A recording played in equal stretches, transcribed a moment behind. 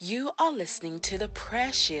You are listening to the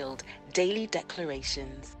Prayer Shield Daily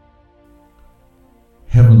Declarations.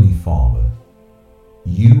 Heavenly Father,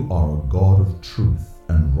 you are a God of truth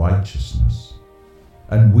and righteousness,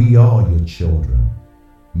 and we are your children,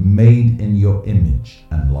 made in your image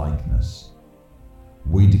and likeness.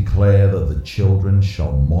 We declare that the children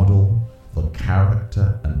shall model the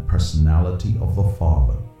character and personality of the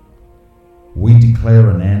Father. We declare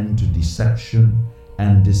an end to deception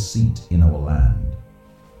and deceit in our land.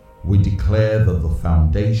 We declare that the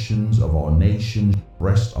foundations of our nation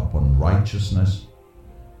rest upon righteousness,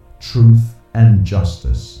 truth, and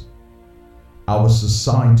justice. Our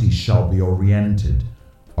society shall be oriented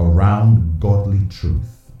around godly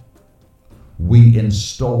truth. We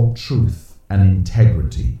install truth and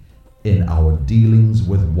integrity in our dealings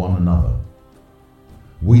with one another.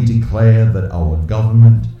 We declare that our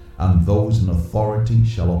government and those in authority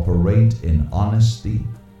shall operate in honesty,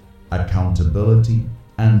 accountability,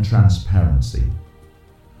 and transparency.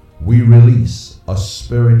 We release a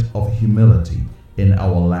spirit of humility in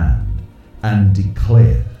our land and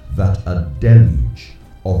declare that a deluge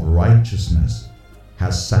of righteousness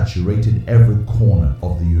has saturated every corner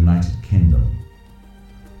of the United Kingdom.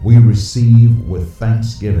 We receive with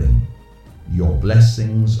thanksgiving your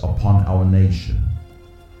blessings upon our nation.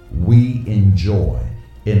 We enjoy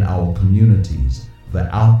in our communities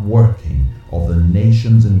the outworking of the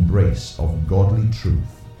nation's embrace of godly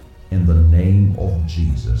truth. In the name of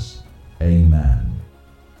Jesus, amen.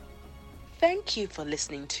 Thank you for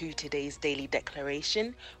listening to today's Daily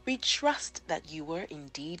Declaration. We trust that you were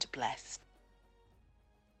indeed blessed.